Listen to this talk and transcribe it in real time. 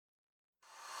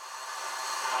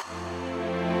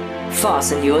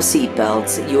Fasten your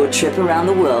seatbelts, your trip around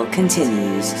the world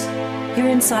continues. You're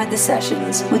inside the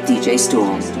sessions with DJ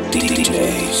Storm.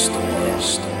 DJ Storm.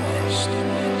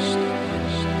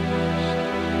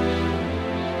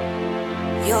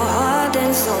 You're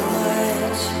hurting so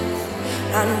much,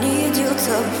 I need you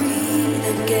to breathe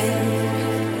again.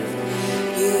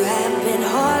 You have been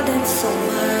hurting so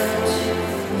much,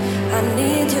 I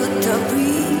need you to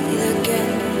breathe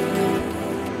again.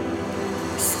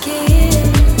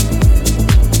 Skin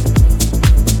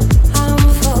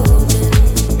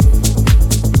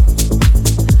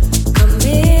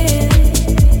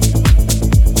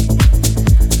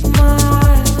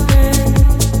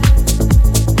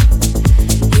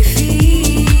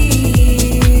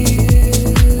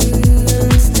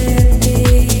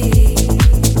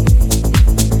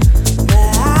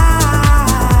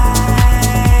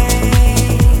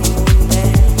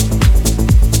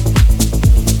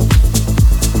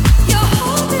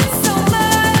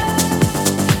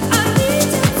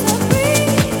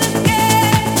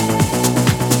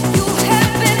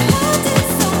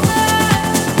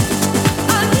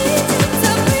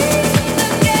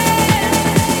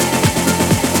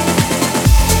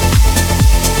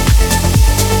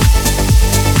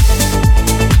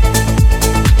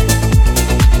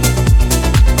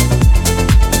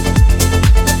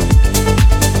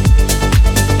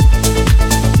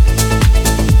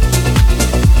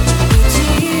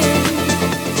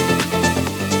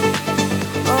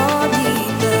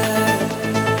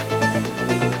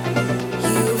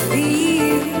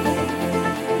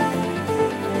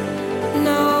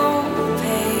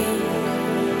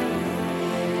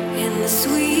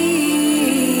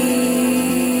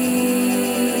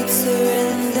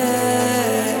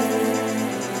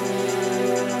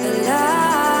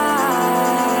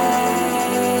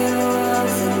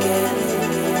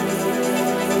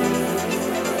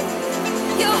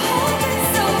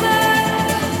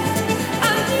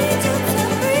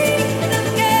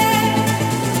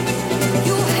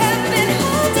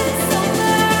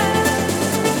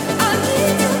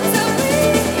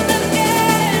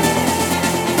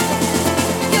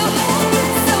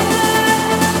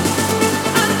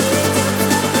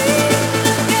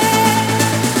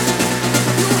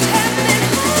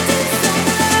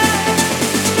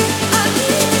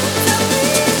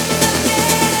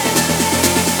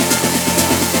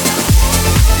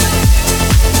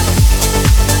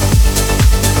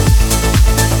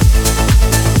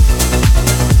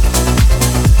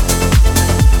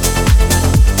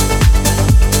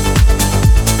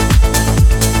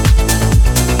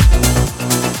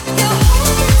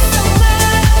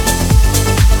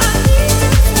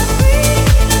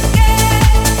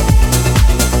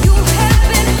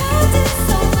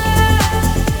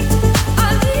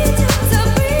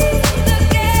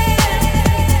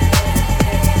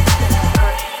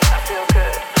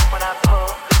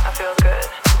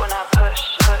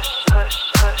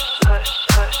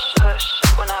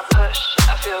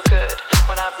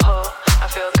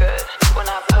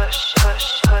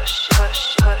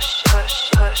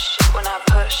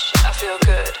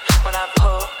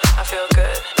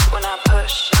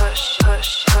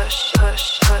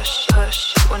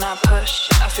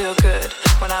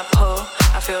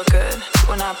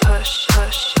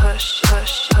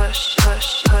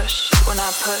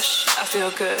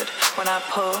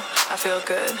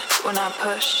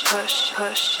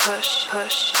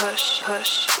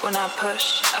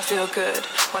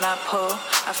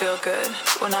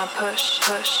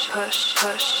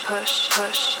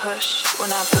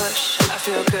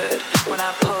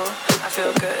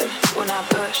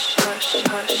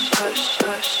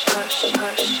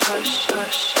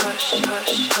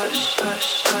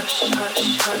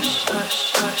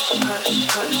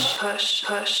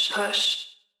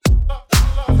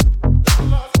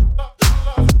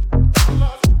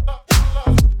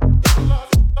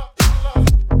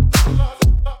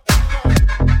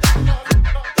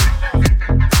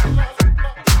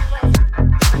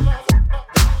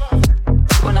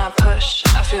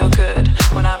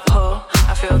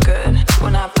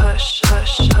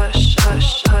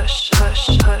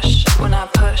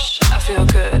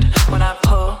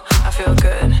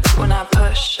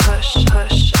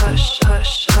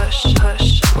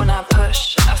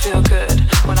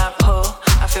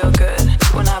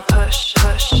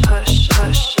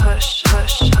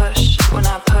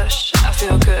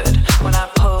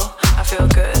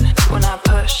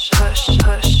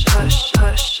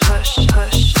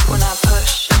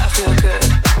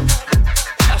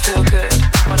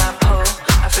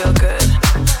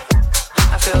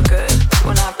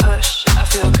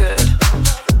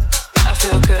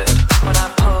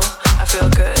I feel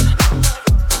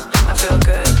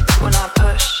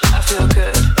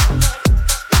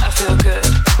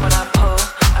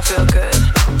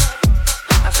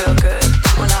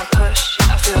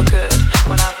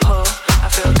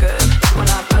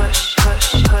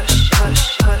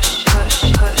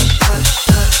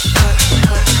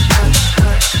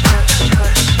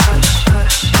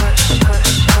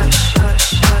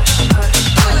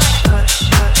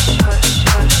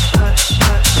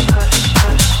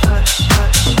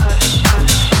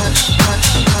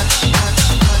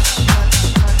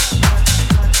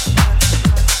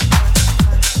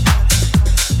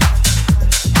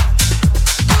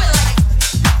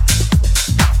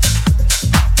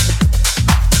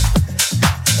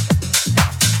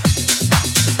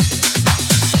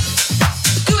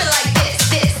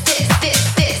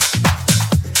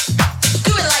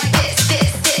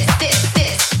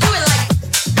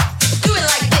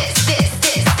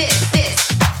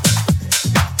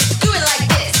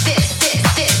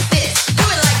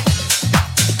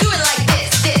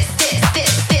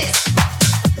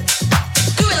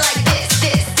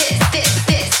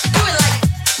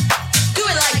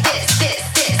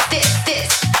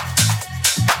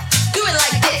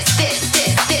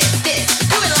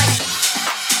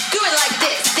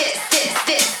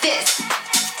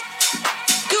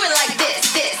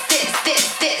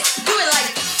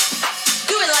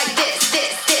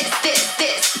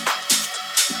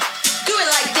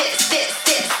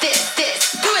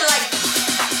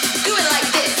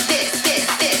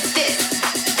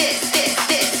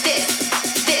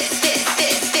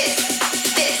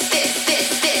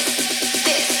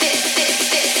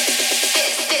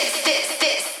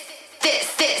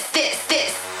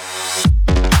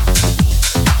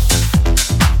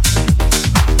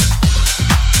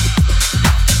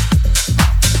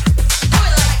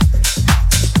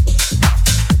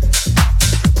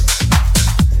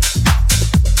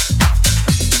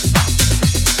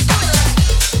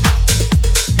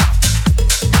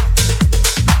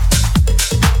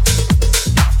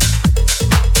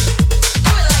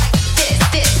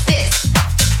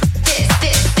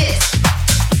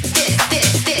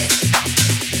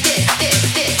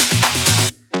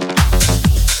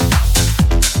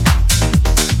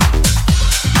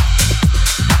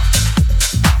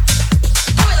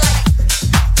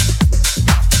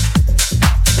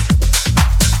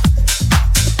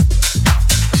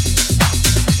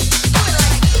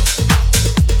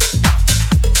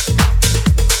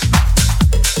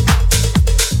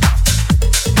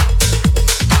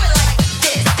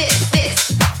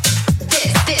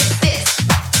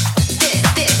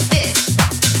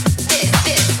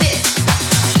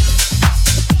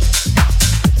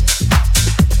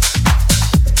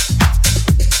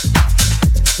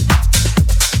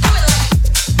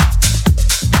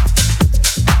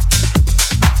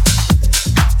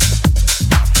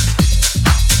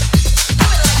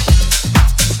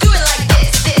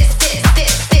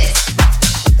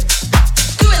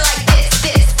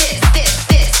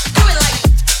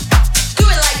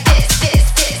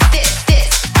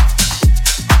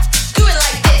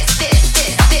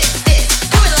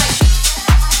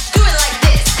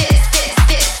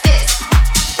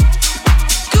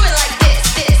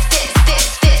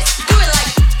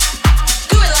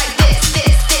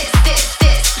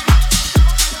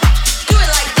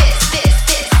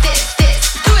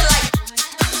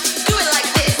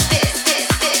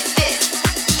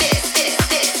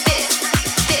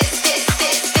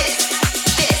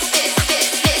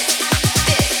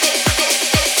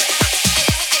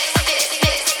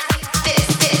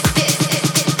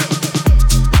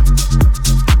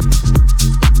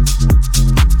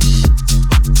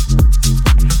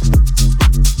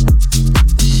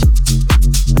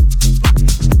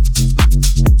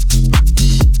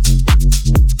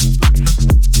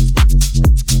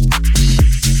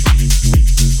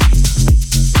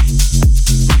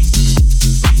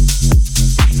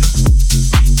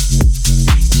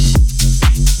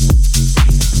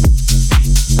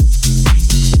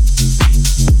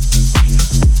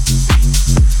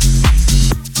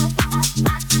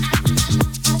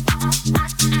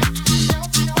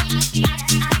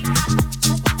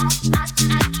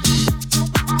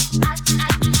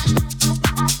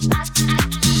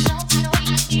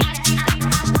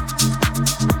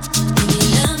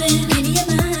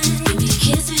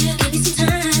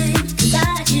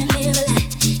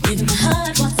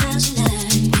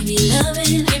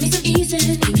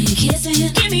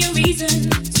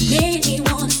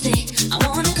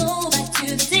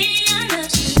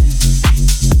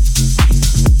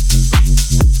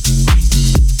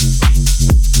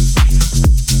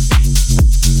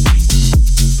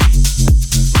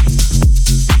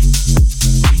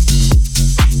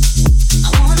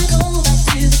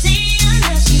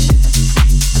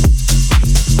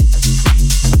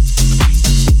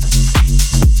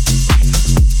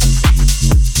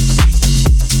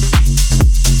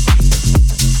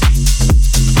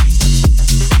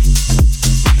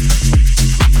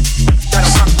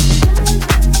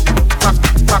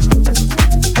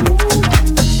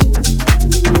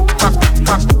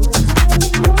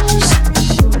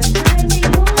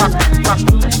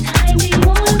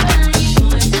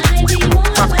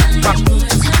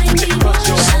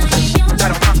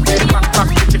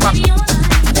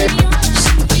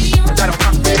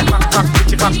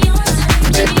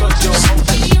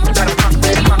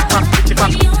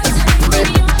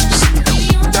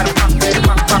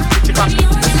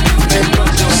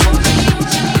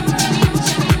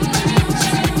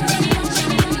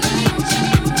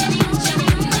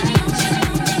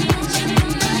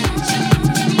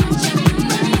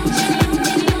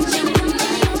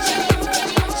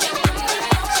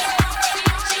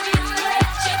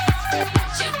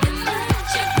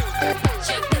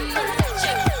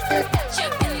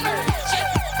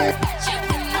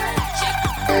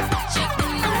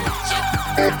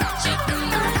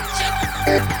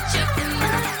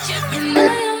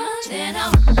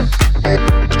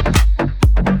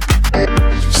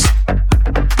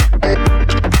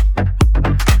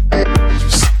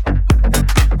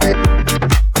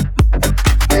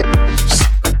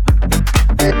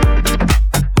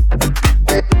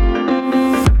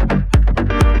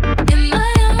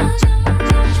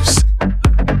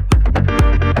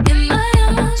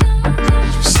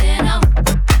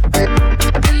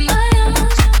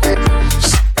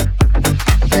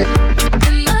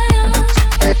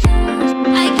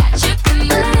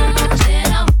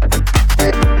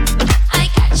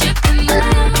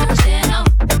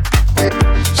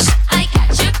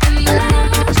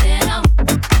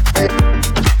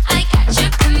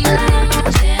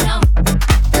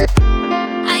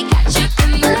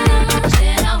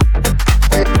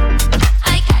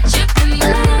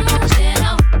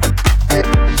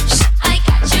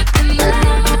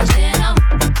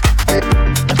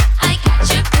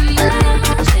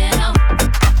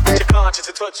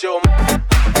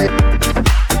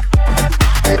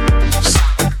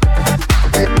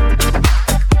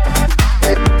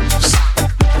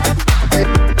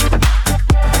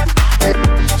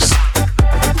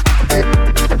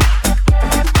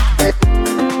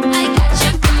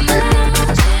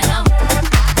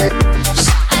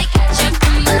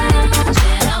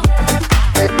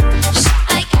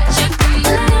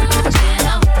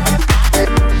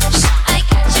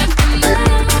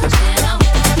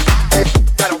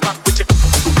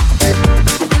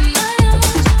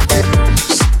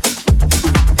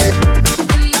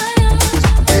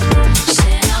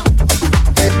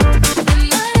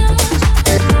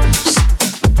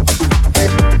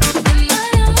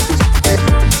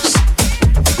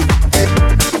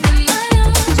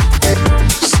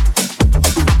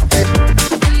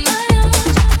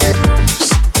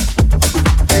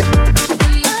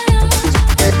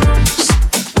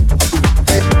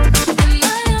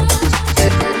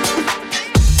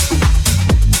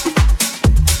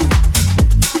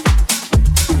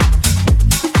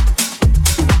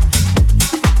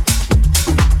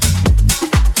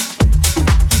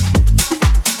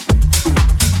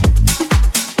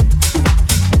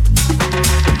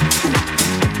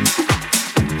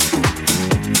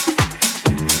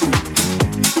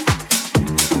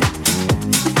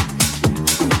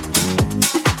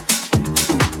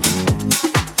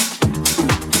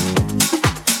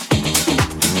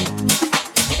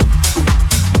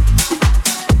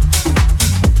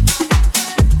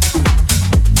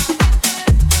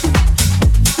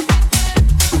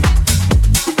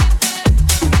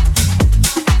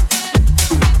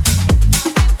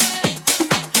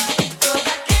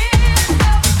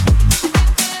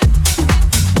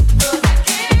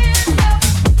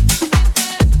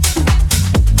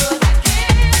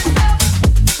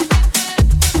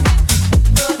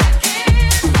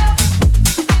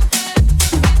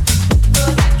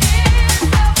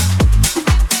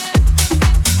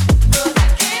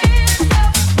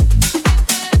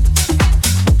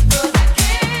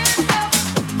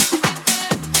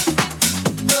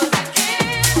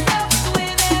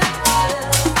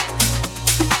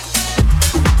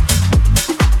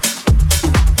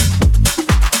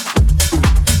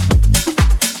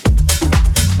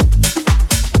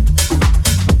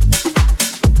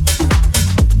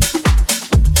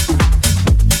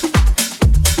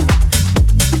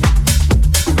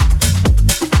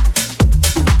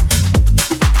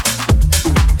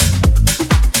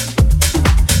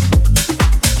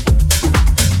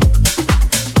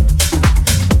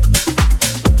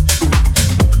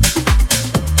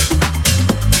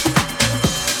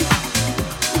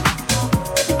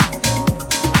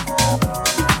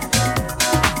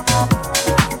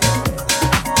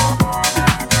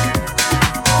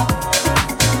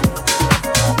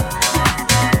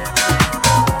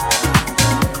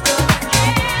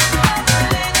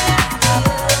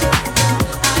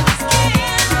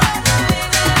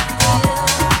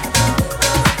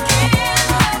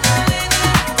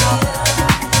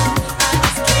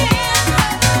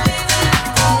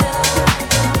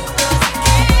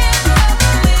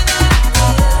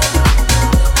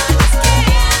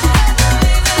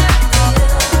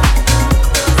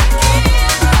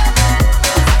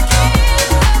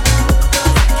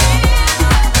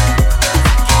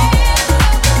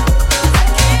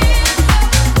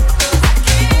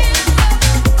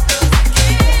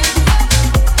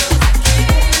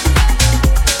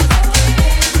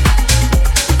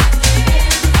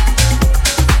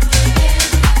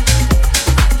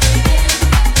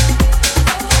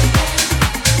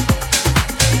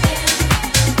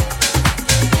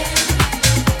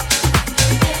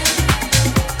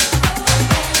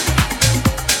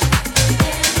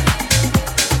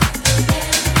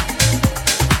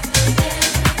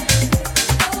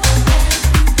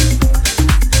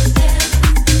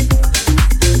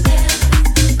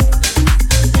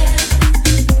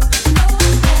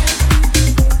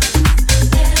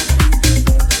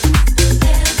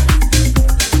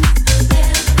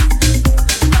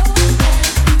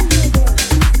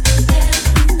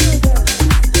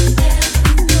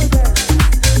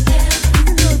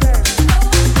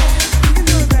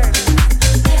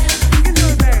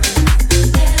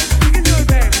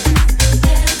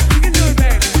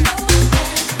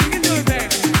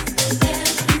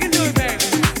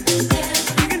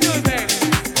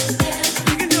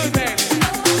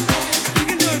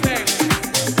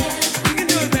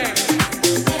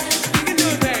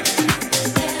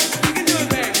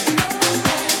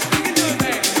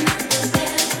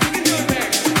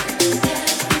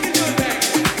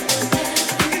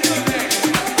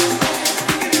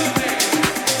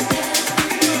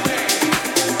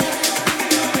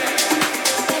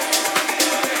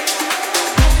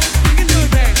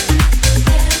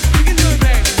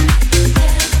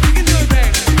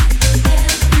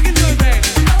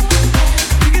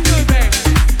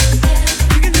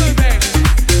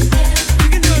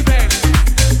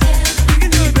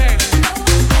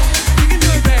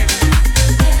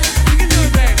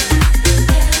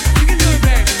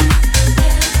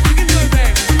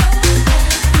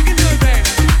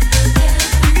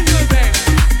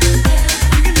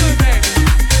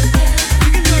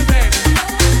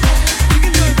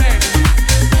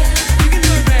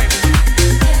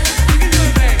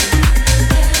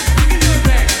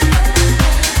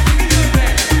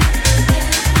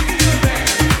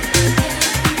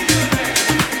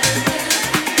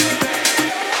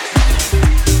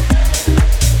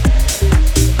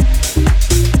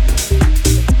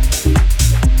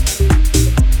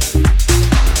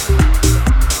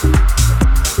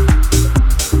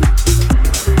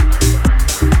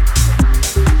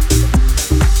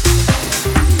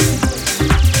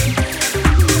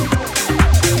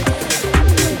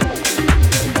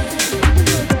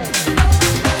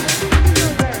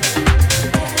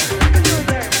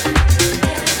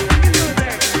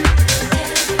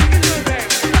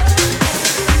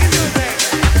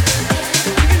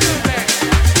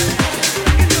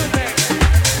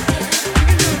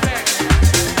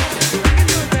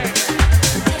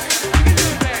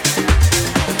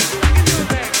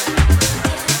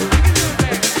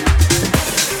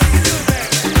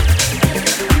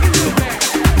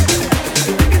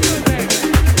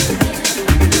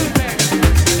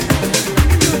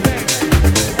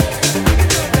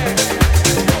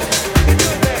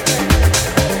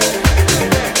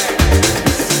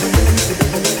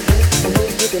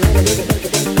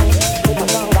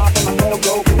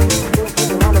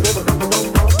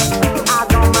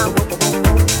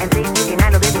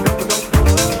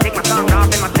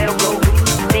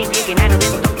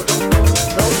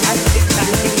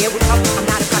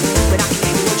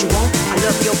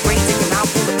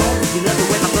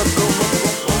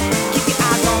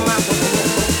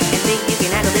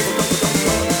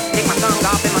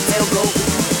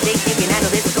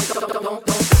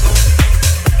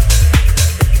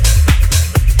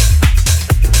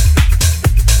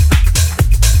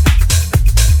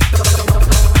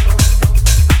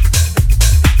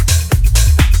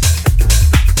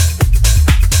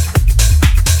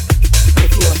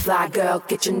Girl,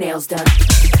 get your nails done.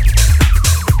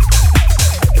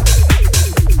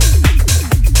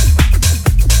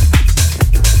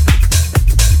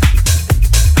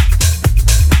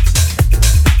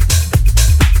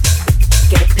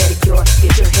 Get a pedicure,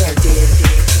 get your hair did.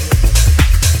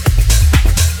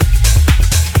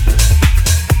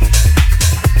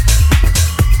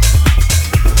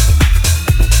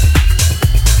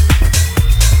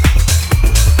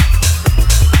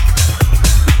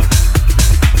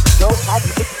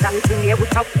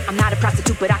 I'm not a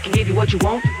prostitute, but I can give you what you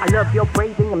want. I love your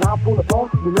phrasing, I'm all full of phone.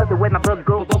 You love the way my blood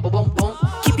goes, boom, boom, boom, boom.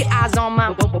 Keep your eyes on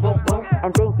my boom, boom, boom, boom.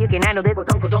 And think you can handle this,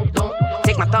 don't, don't, don't.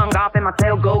 Take my tongue off and my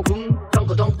tail go, boom. Don't,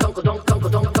 don't, don't, don't, don't,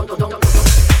 don't, don't, don't.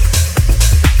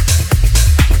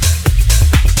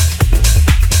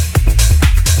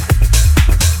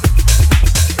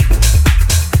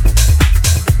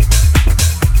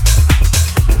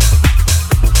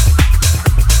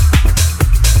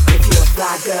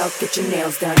 Girl, get your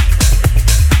nails done.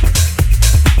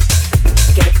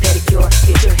 Get a pedicure,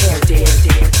 get your hair did.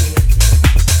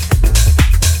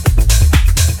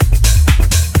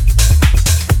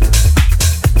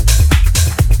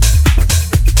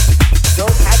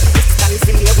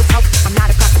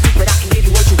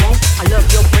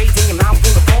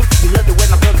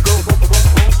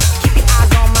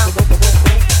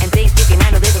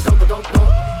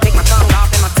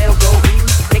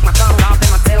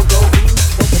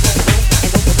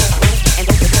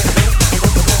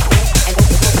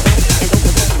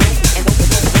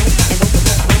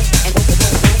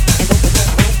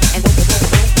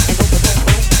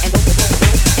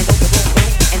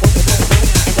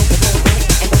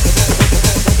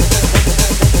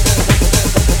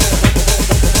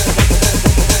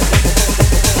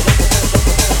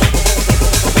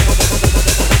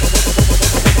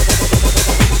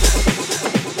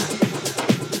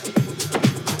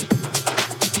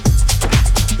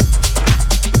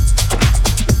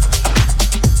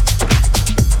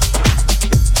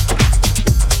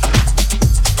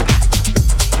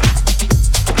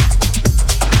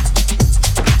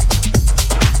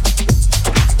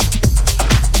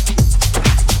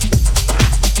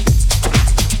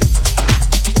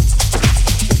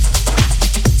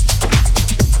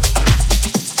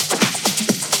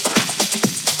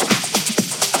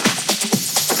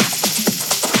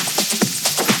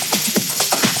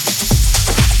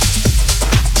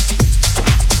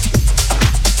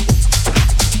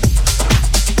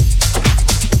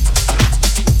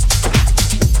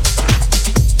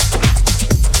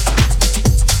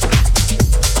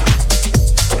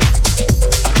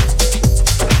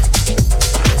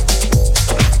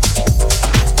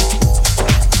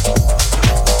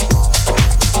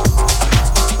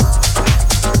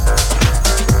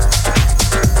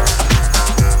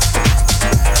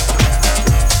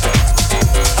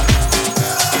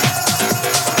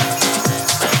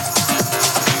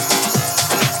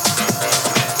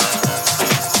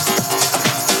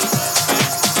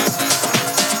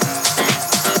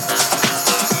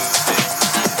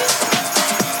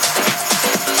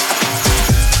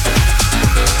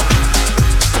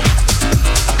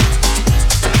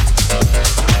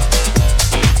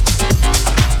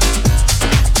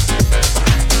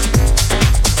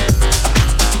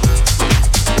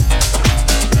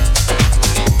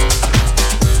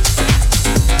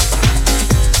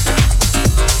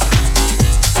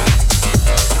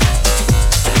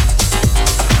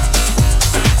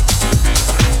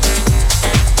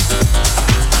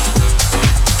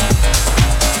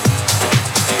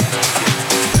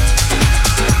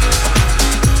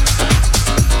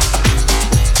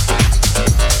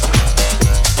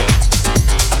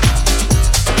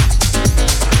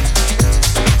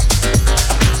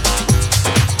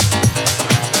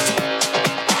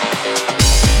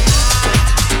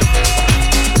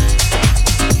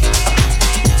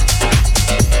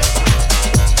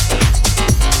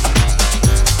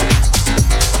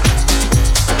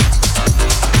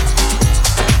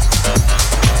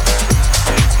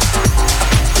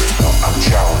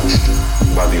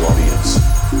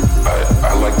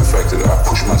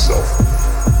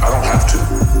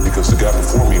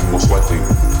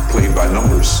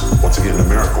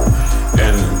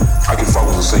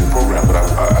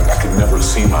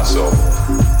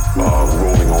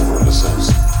 rolling over in a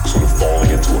sense, sort of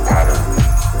falling into a pattern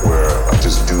where I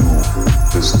just do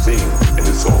this thing and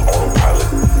it's on autopilot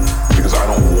because I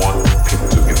don't want people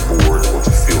to get bored or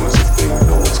to feel as if they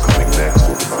know what's coming next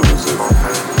or to feel as if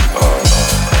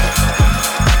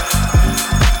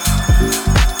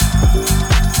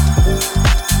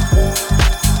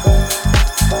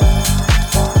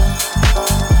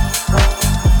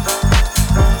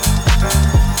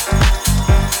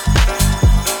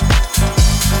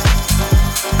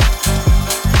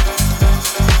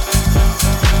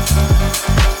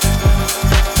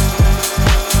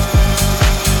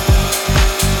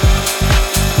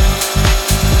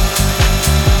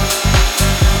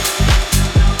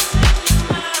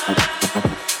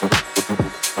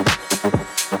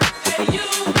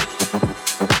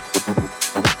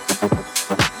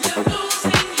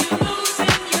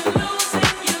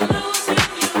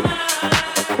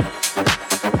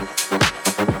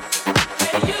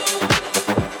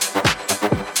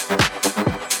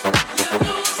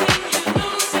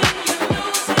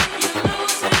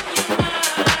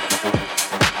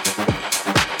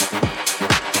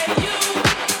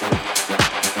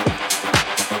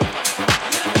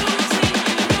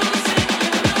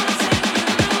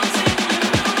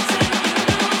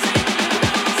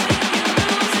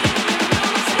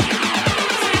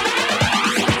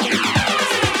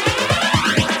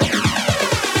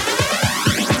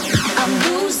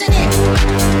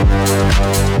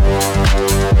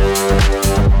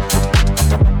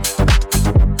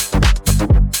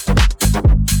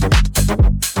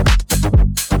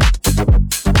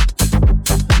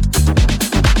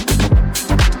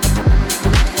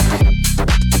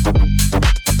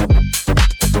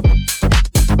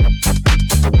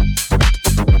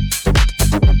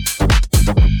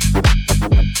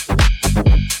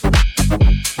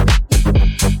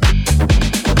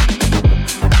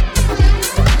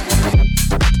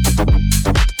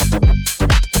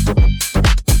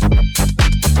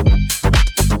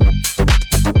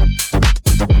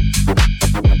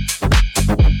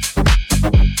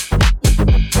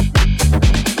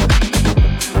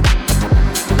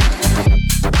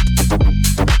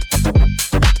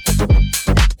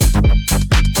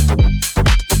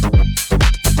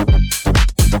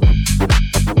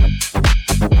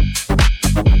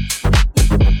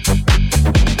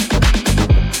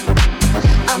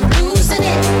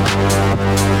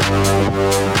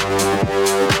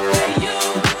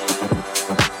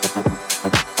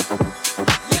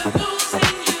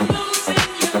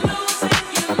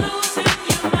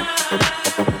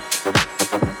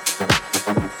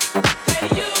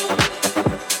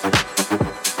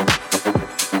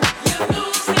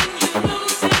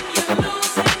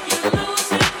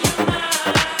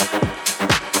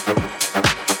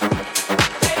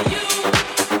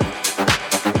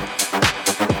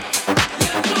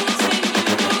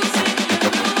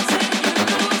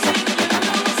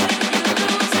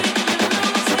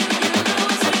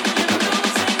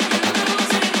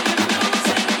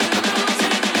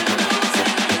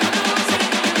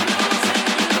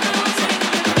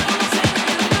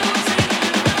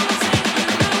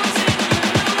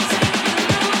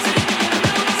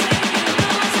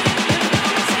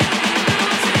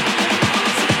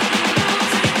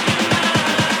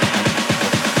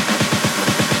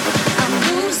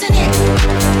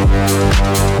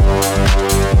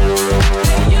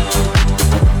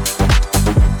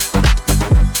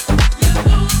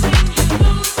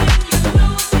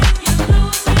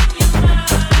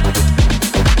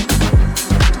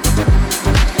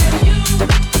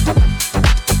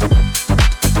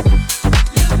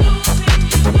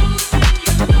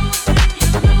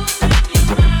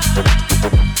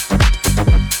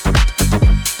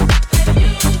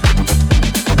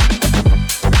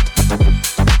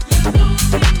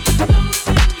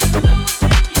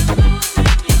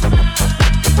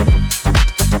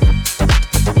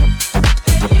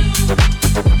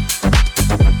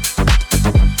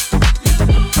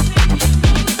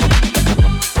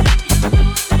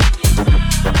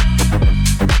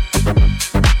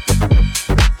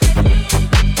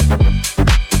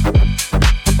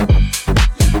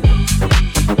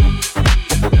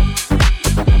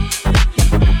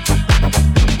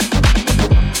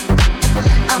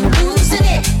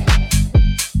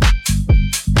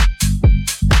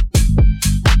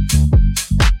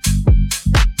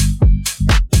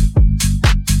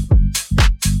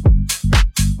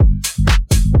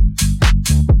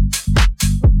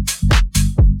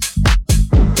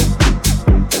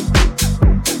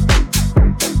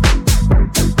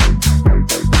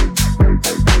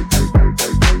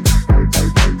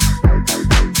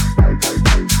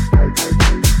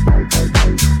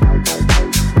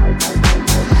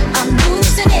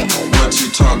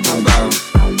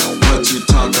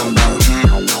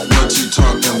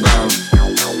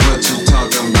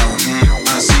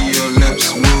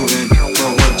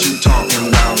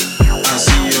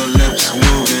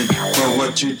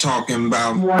what you talking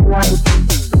about. For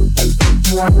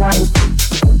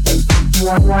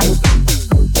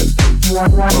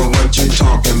what you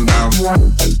talking about.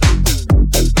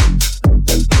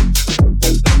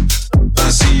 I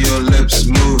see your lips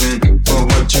moving. For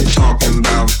what you talking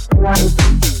about. For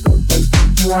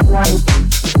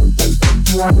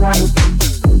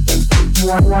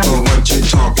what you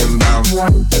talking about.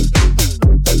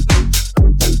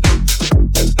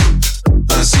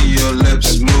 I see your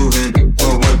lips moving.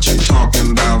 For what you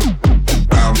talking about.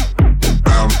 Bow, bow,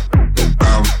 bow,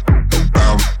 bow, bow,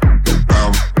 bow, bow, bow,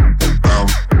 bow, bow,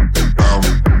 bow, bow,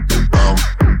 bow,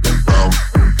 bow,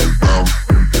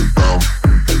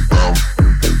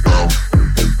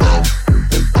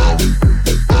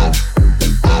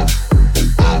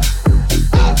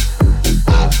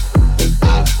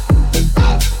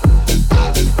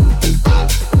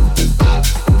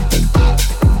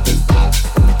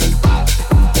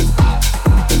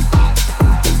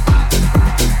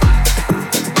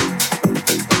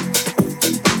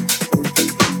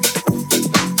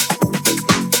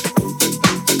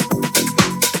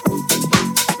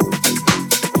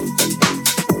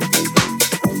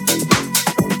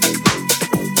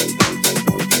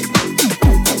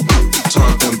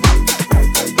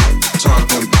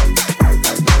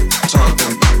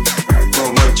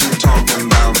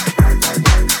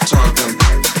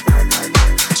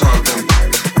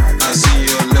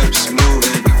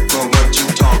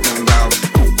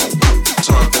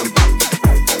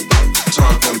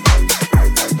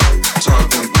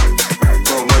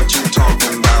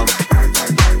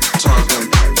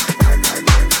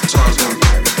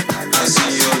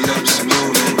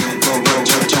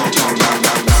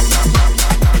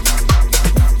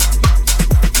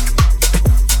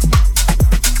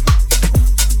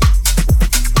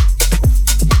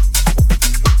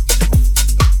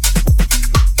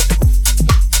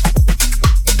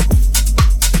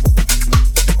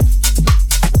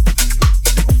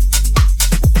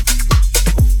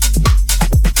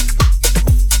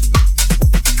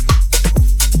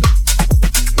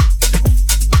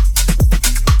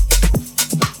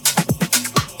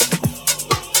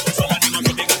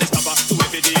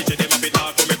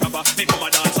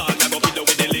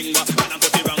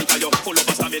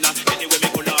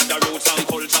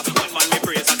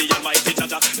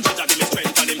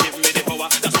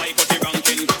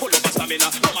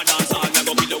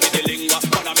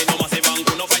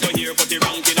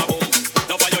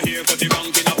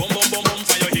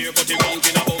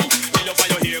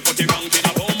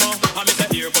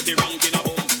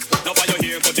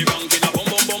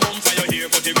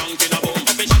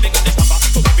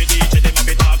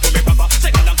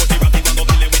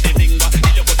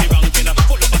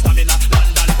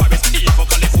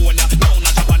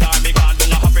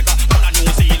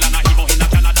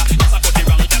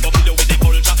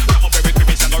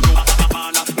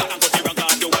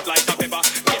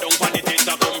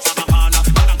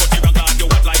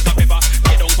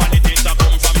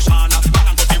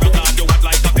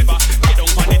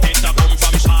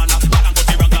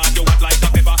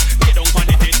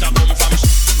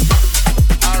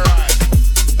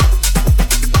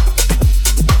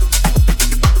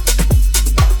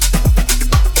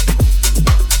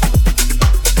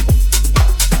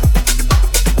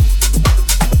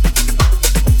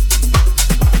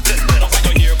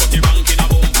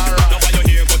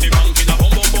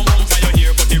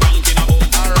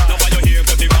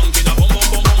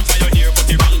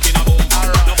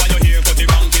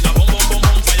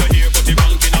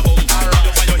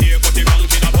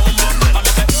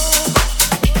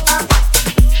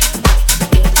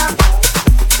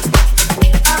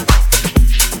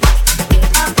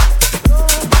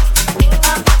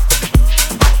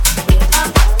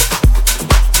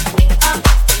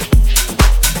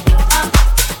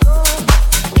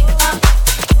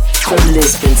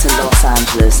 Lisbon to Los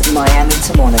Angeles, Miami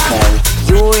to Monaco.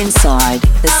 You're inside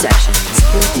the sessions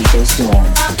with DJ Storm.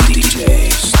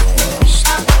 DJ Storm.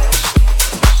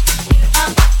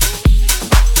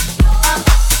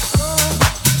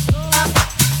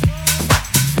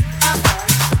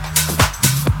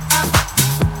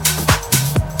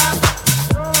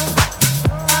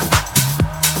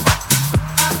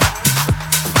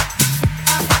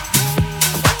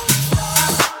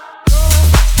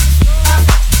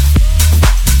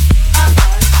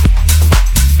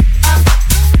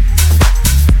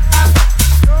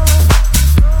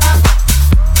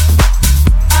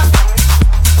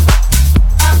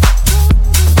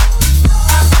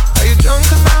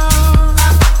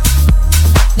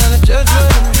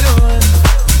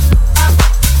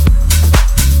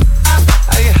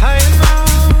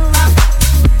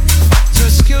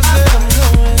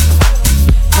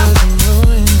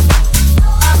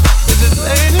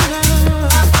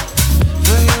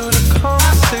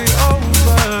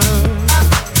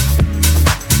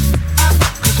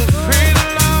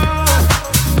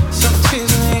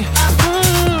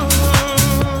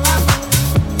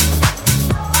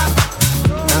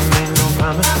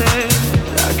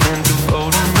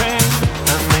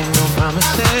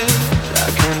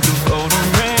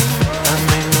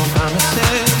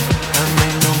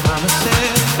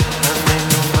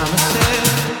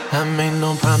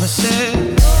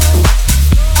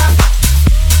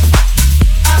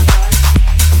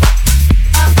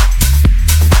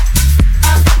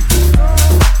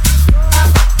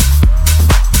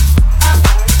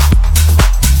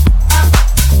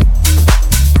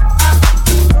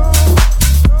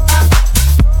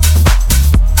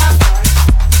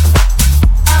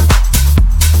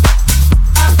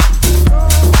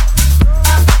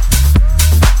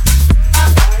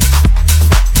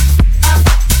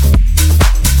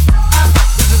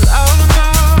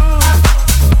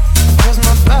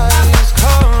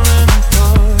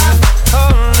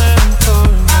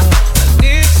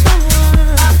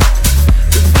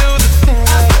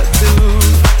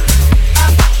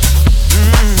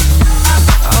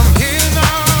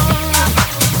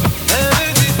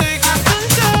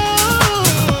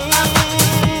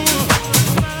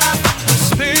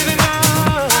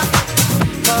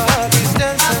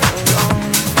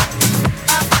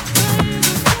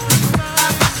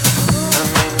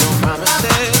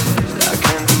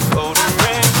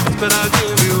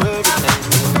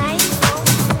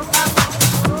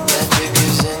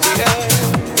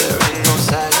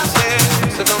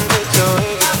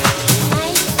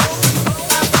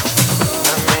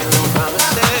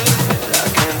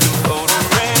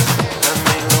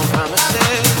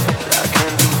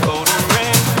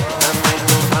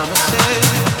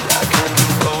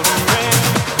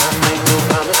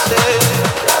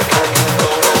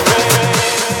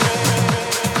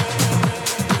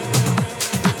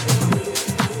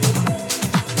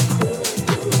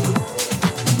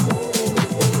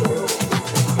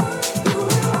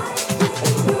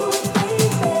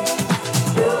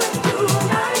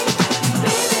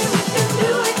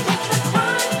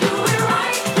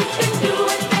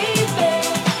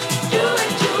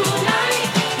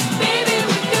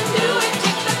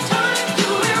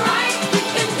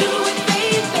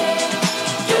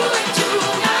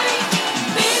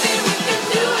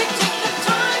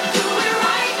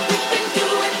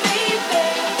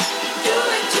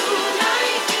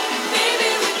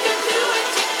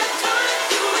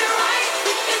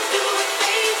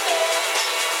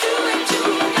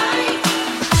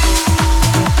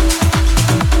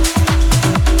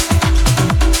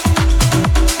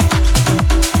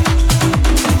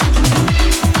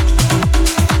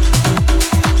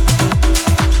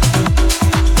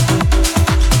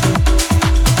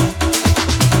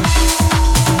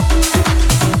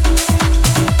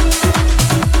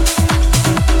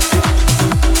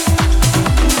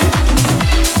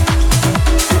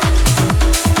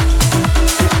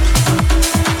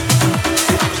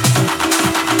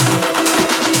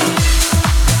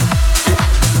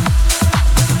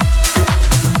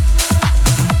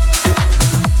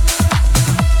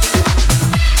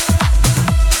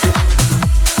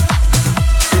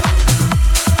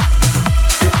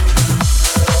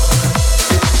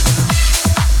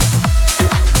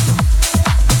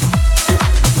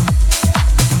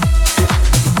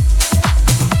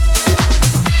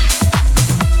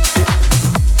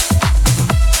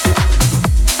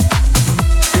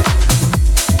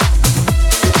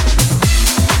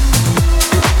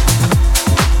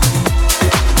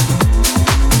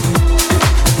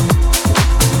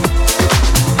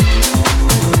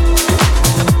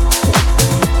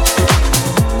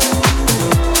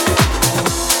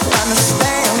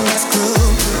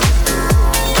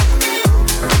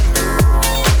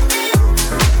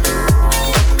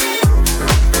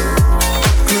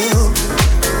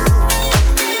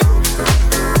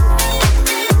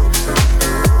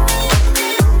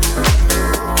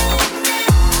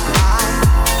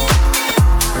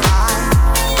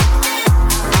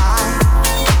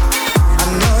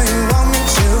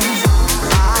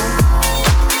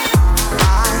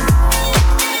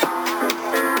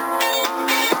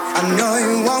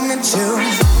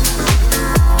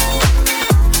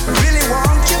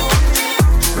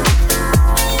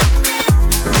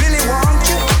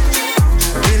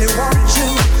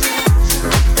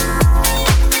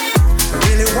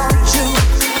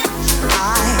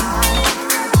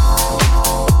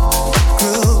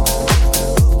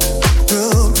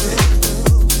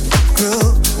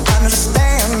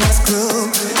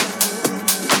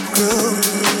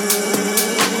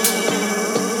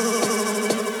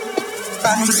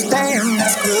 Understand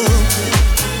that's groove.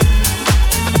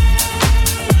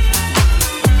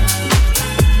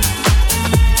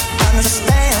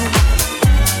 Understand.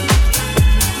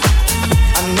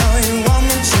 I know you want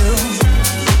me to.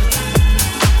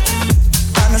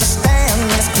 Understand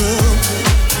that's groove.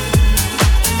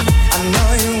 I know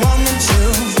you want me to.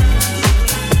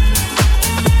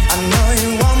 I know you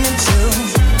want me to.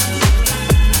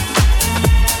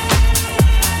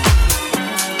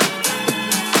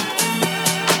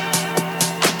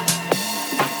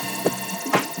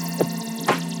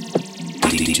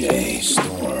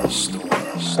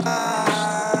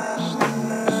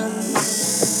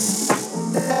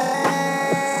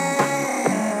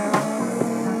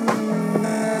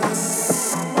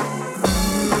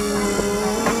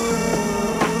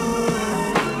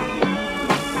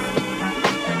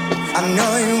 I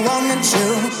know you want me to,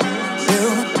 you.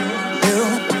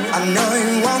 I know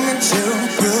you want me to,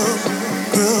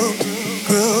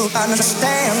 groove.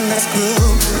 Understand that's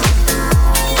groove.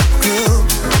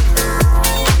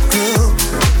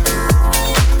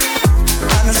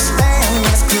 Understand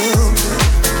that's groove.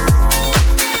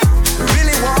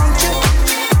 Really want you.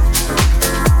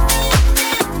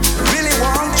 Really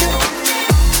want you.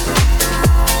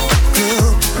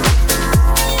 Groove.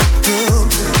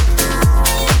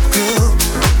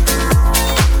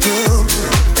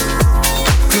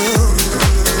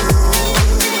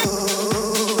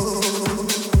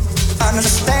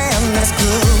 Understand that's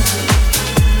groove.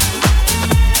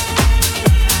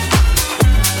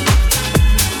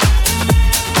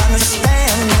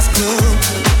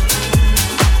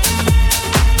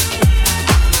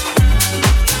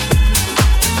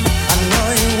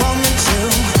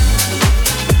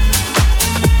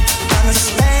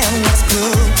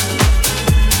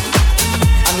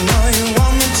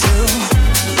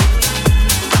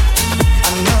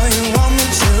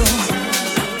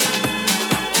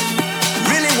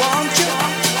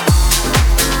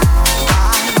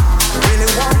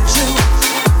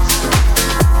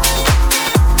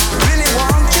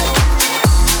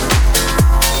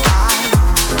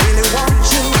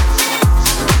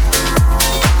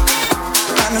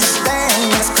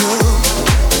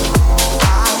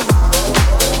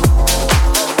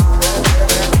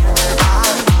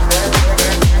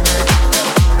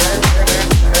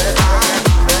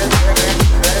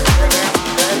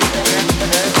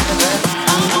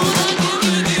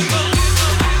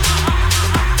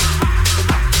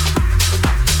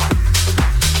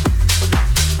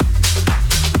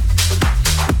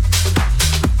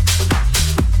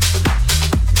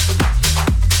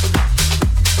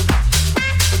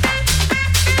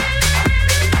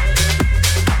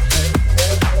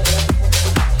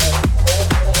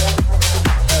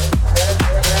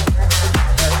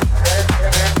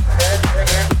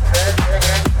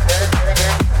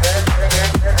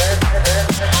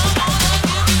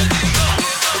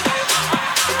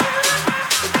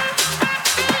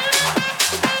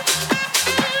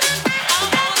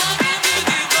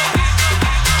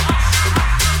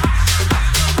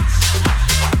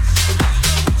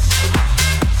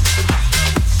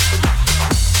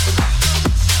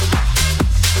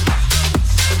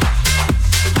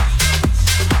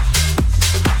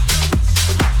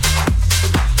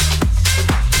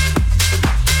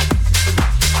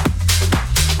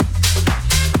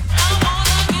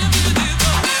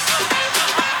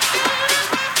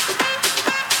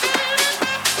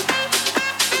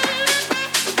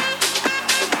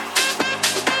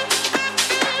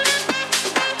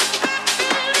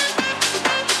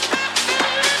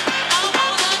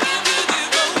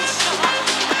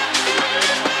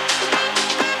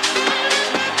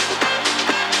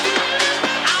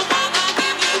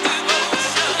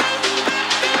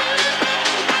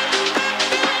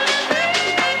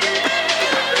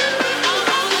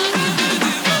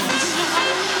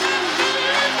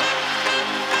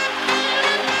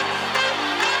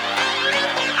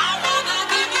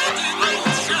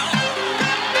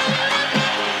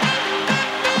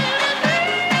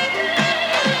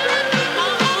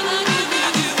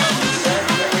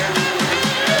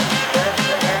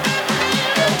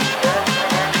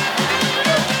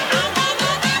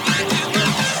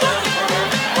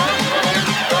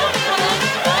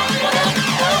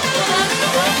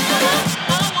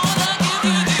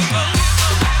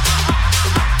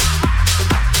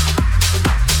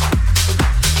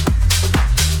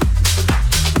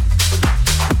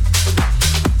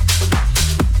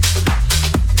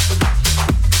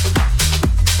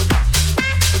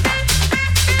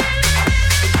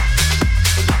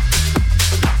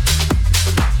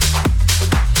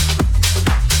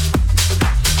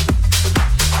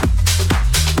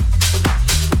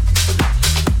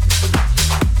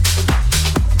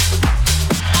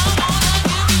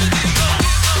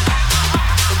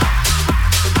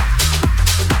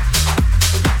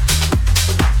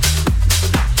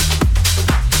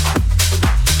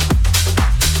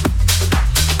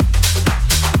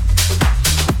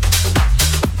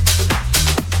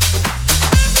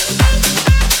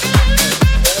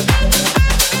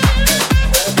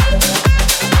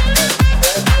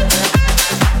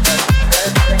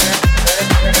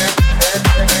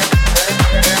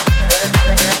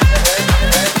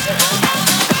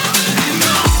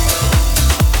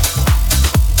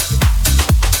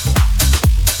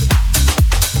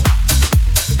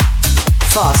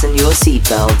 Fasten your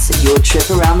seatbelts. Your trip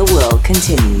around the world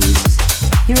continues.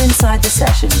 You're inside the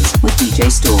sessions with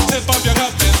DJ Storm. Lift up your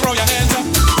cup and throw your hands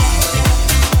up.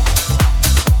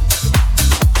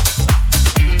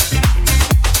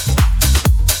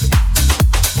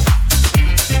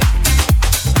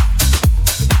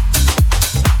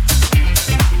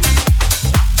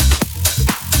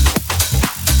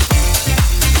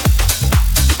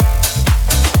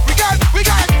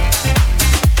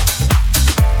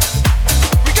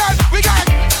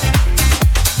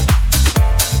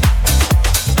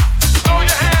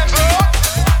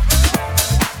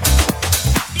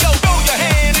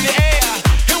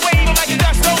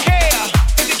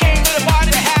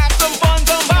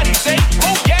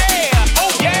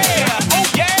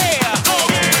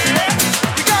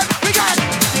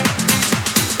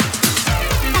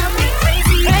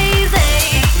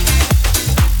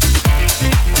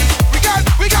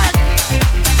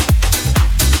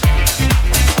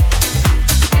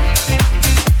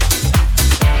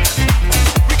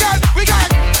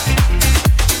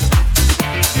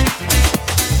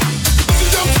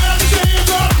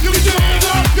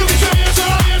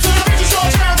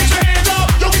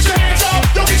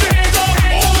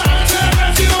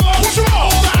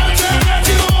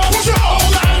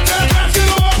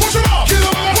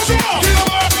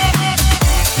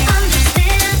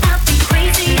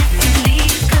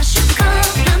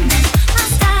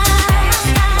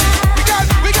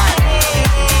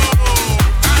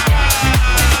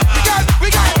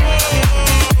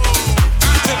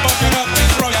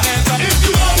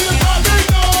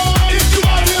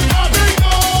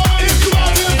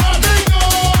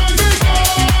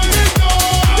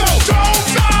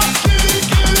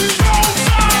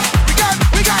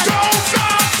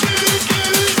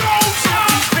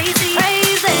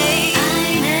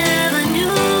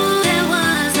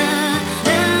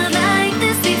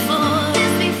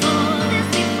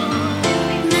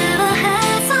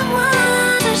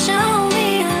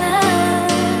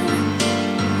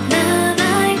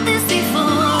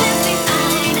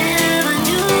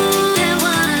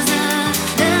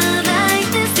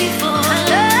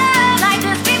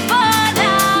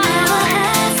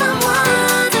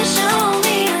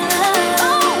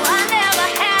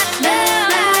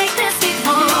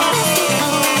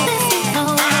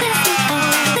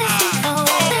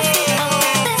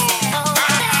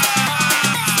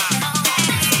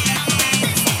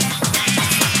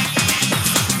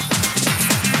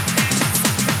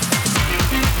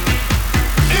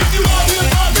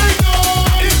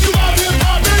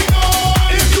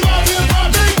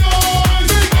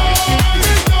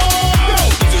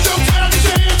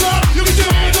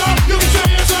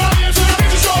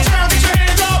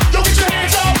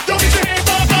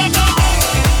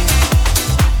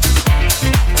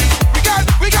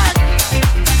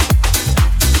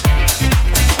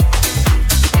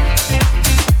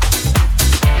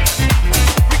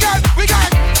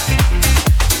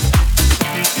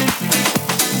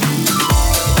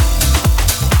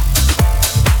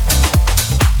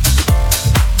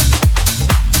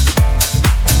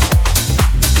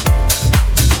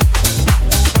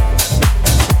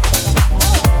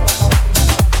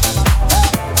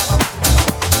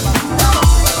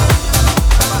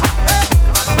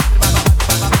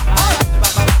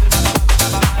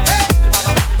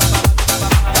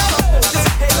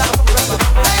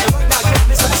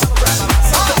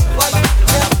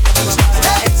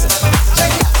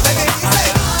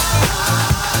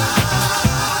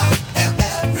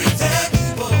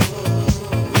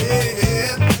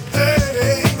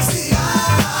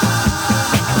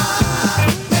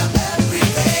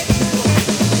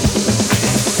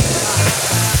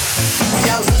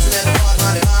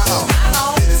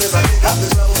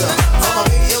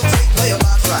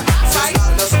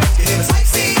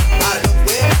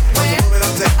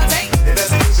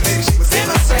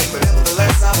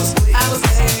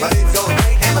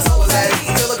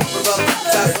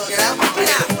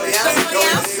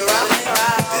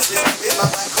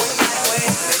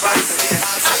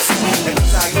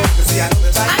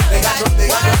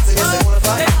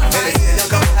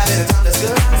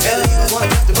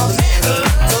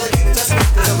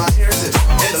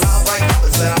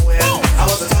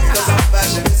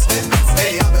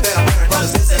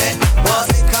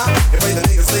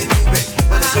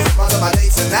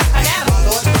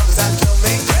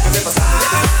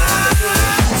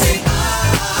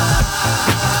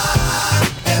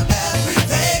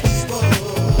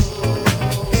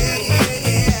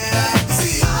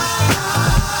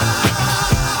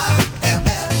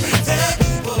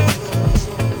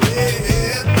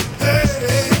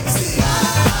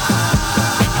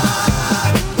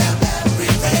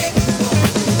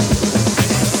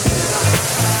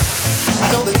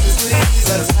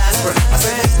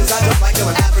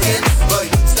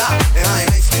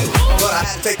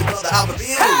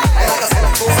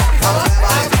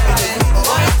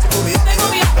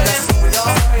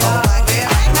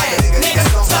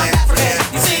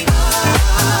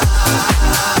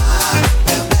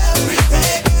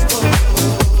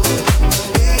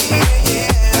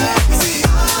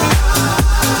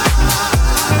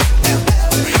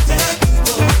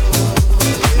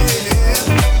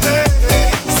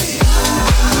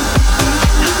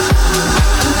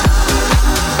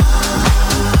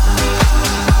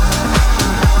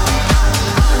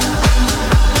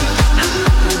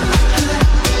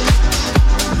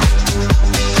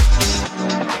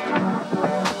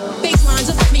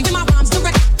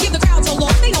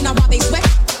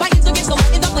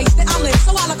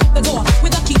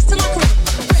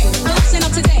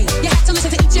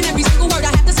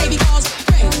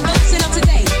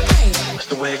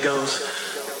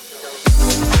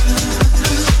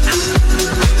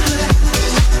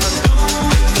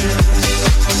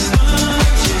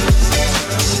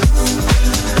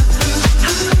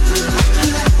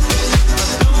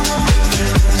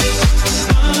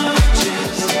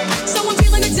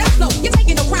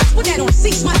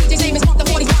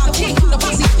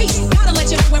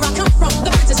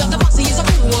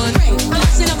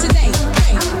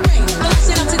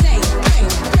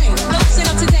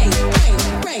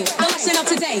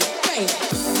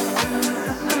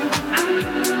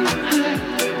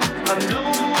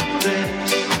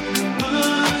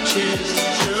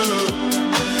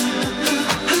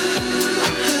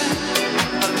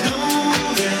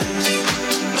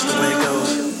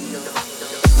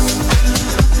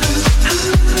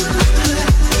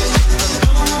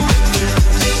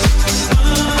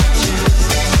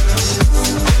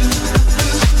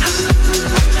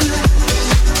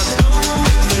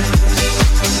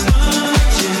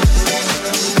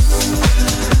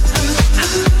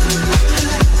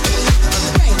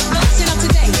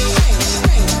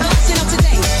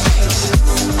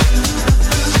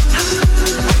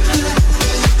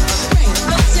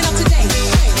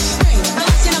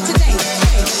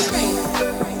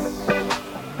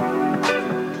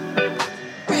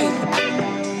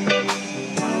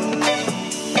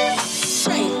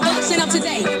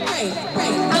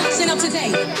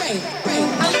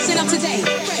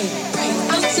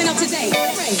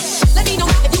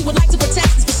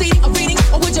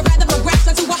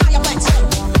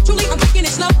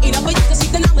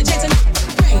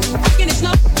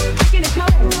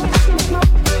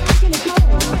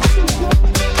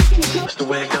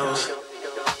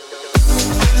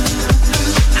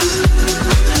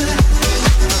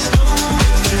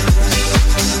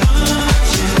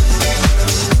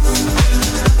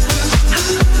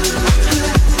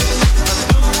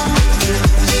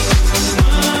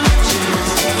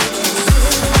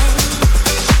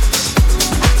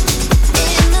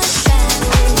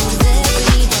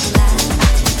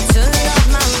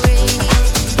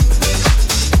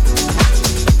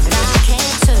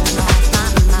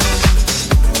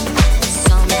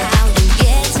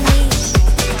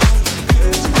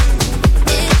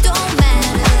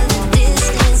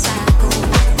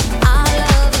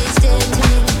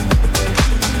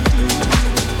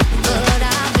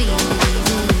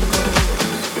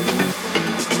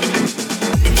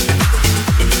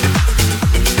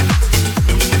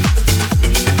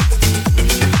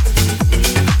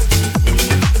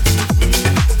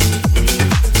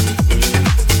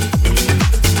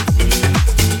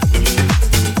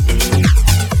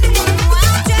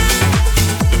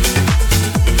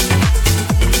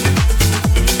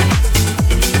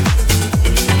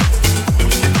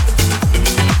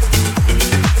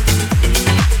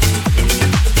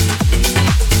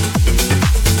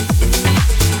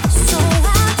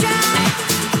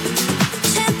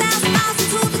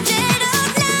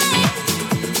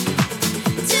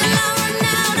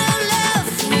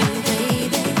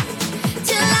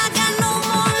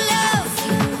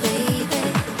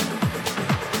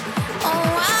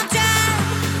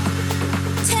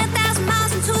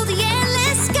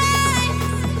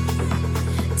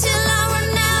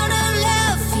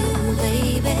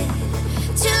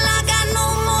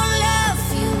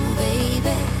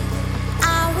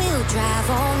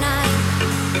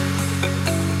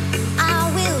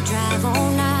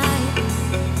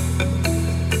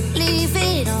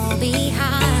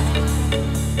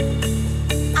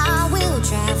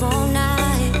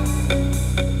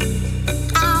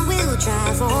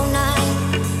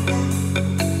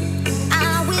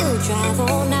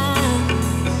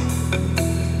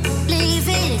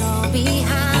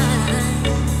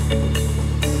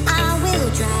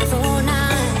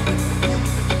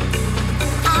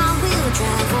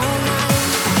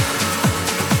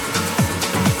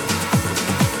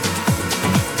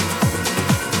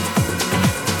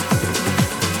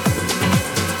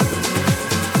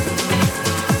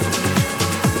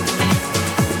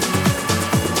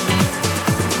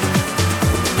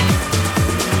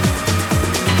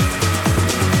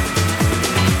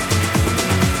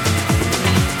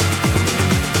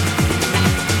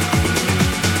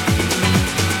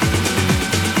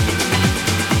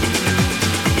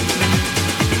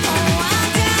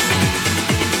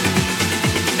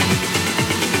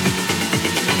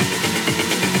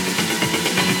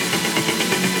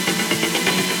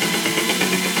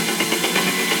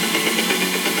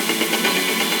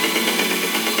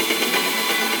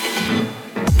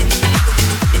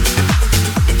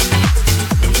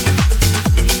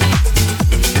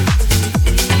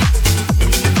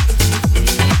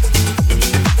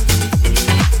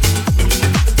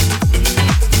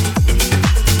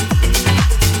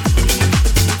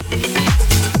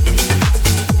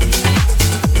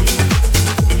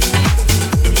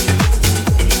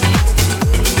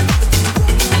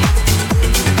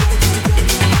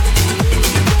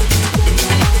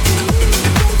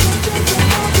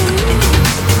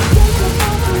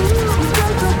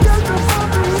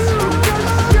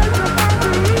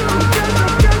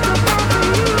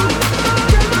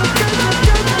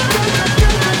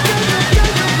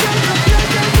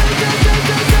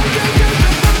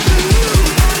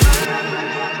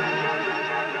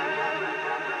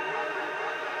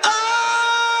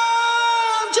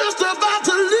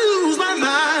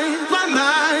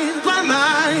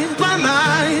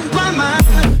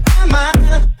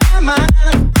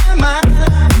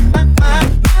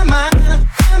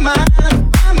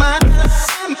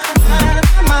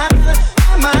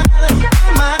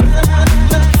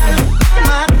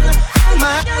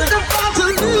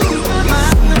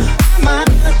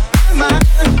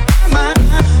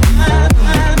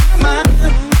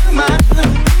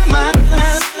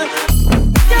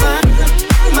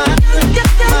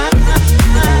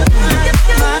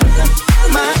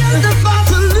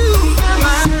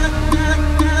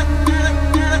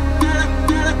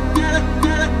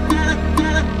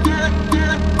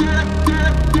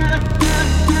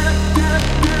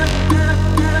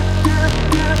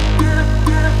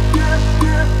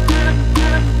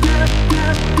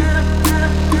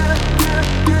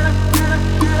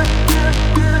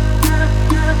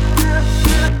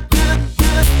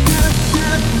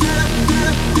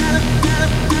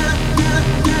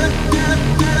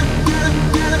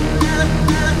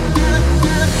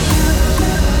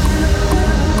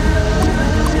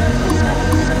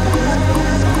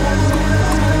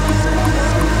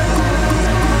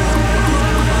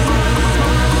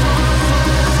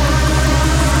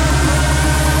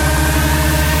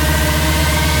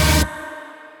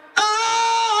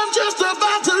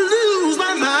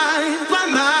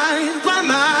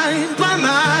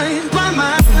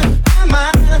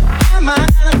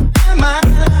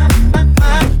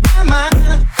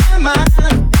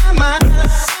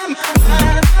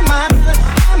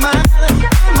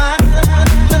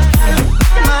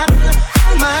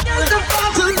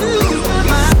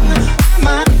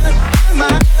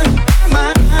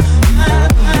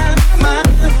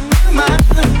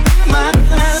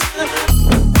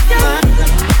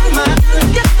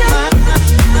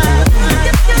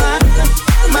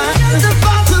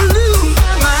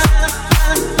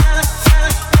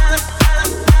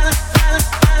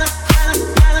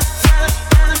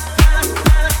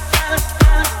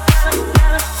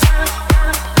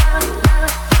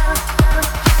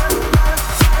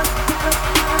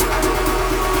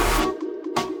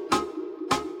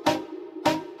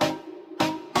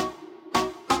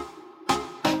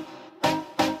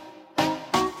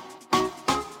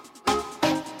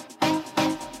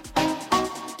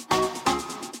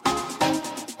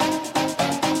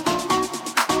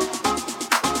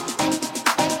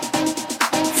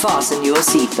 Fasten your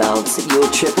seatbelts. Your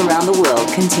trip around the world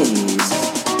continues.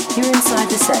 You're inside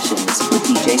the sessions with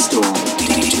DJ Storm.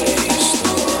 DJ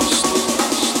Storm.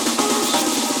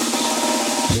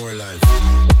 More life.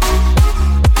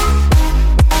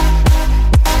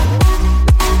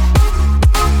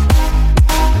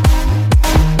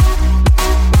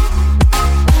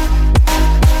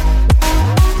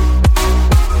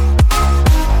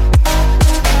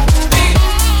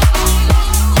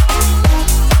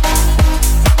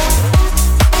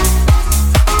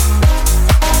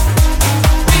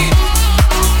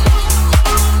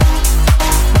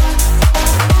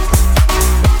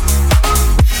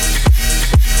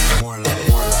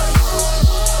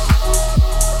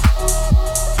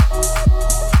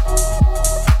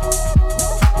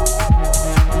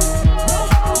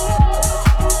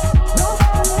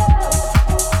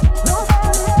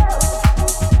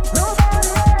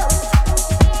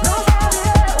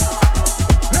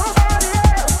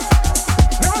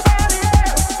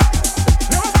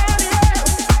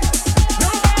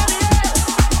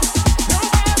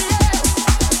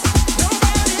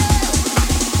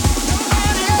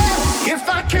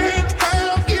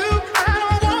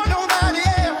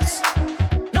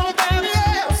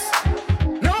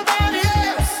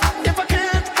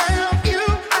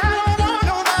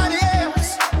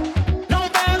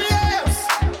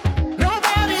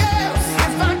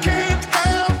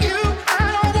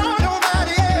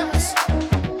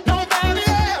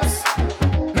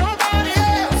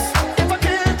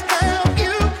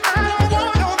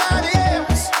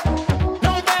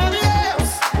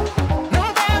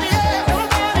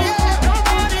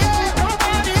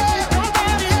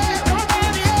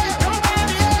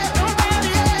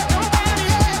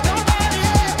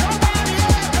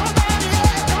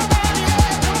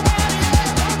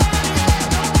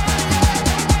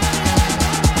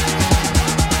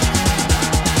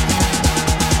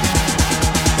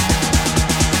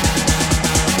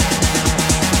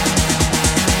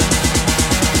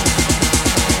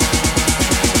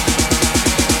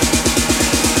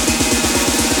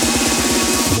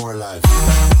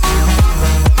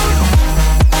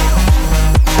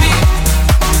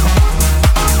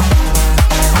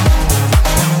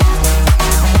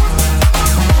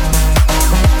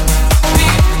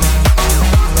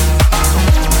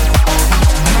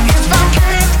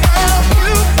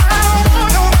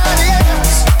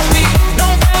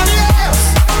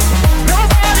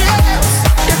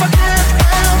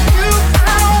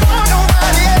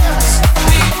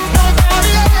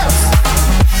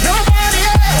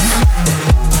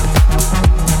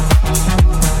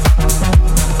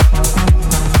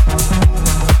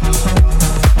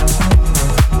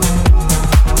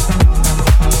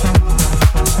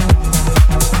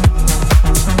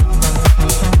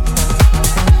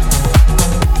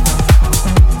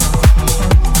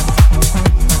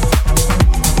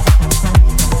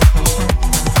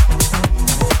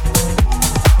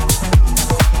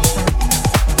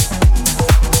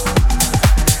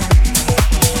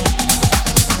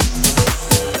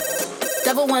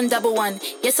 Double one.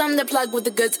 Yes, I'm the plug with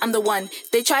the goods, I'm the one.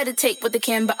 They try to take what they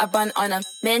can, but I bun on them.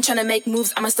 Man tryna make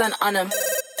moves, I'm a stun on them.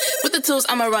 With the tools,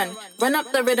 I'ma run. Run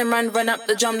up the rhythm, run up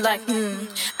the drum like,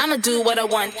 I'ma do what I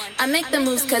want. I make the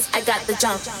moves cause I got the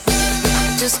jump.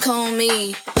 Just call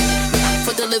me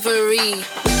for delivery.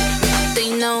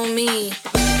 They know me.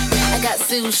 I got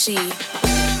sushi.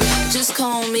 Just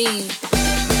call me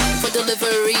for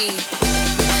delivery.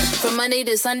 From Monday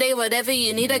to Sunday, whatever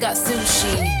you need, I got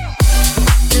sushi.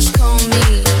 Just call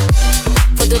me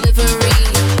for delivery.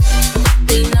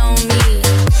 They know me.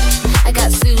 I got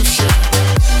sushi.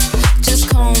 Just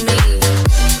call me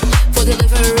for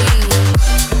delivery.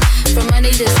 From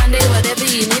Monday to Sunday, whatever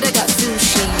you need, I got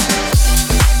sushi.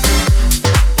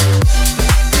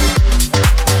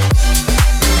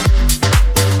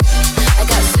 I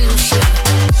got sushi.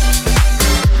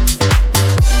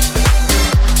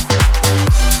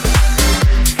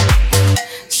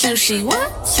 Sushi,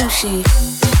 what? Sushi.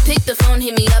 Pick the phone,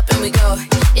 hit me up and we go.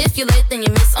 If you're late, then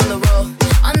you miss on the roll.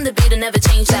 On the beat, I never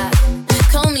change that.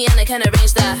 Call me and I can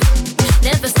arrange that.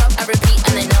 Never stop, I repeat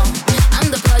and I know. I'm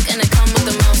the plug and I come with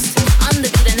the most. On the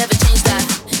beat, I never change that.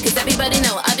 Cause everybody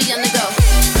know I be on the go.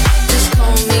 Just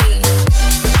call me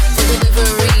for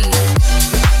delivery.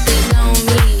 They know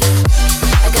me.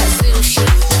 I got sushi.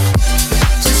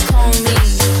 Just call me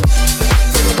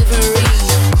for delivery.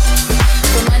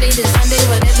 From Monday to Sunday,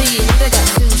 whatever you need, I got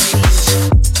sushi.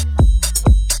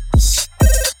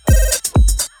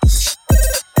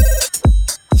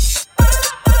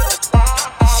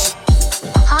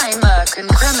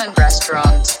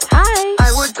 Restaurant. Hi.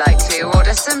 I would like to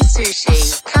order some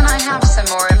sushi. Can I have some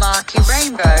uramaki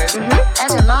rainbow,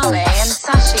 edamame and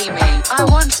sashimi? I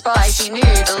want spicy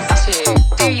noodles too.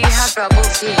 Do you have bubble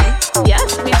tea?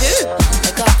 Yes, we do.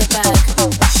 I got the bag.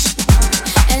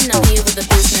 And I'm here with the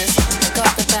business. I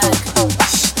got the bag.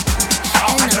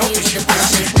 And I'm here with the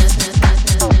business.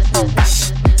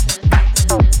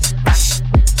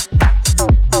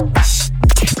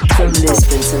 From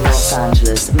Lisbon to Los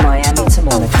Angeles, Miami to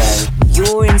Monaco,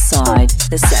 you're inside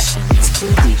the sessions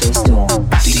with DJ Storm.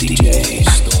 DJ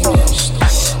Storm.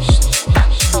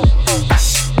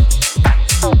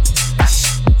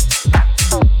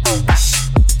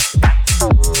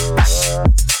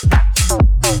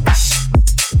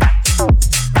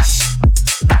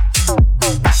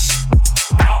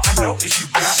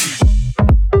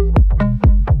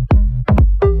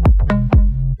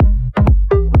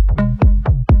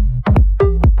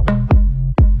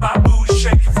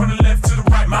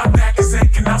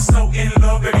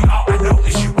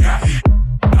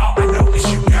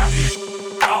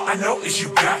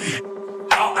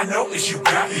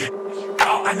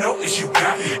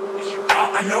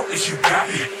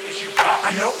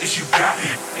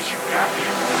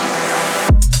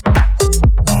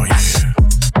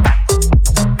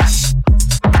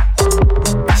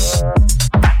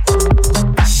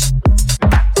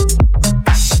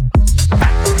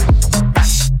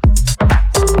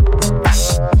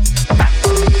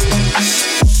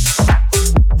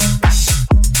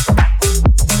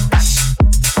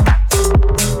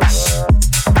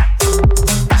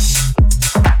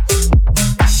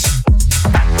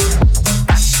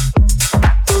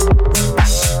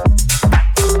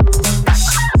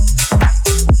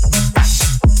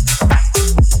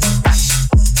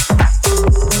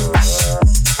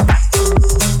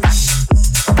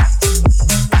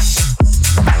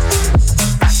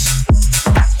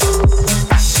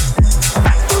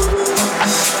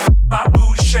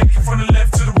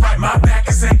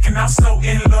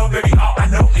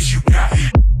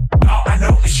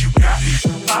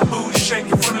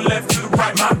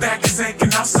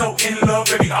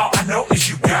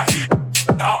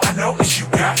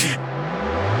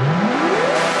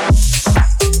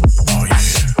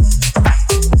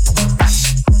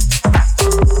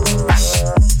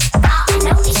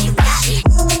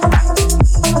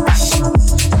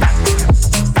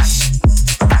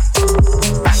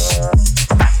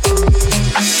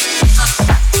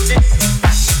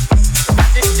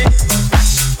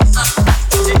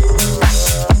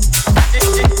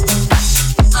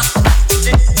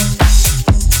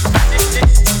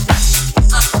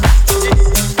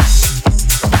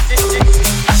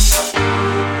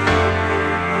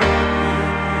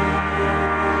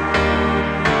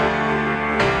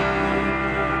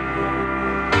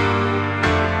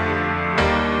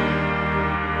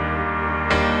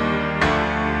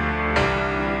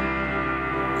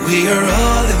 We are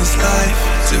all in this life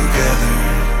together.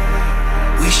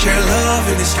 We share love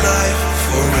in this life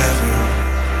forever.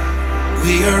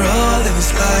 We are all in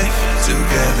this life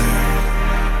together.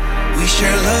 We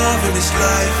share love in this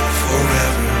life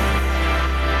forever.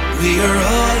 We are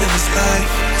all in this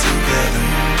life together.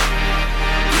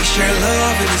 We share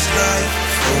love in this life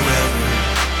forever.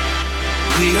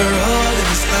 We are all in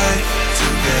this life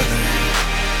together.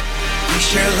 We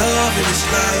share love in this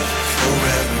life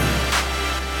forever.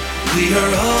 We are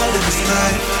all in this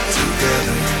life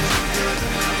together.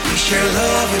 We share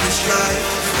love in this life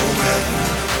forever.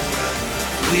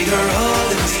 We are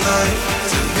all in this life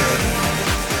together.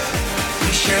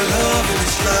 We share love in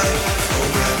this life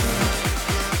forever.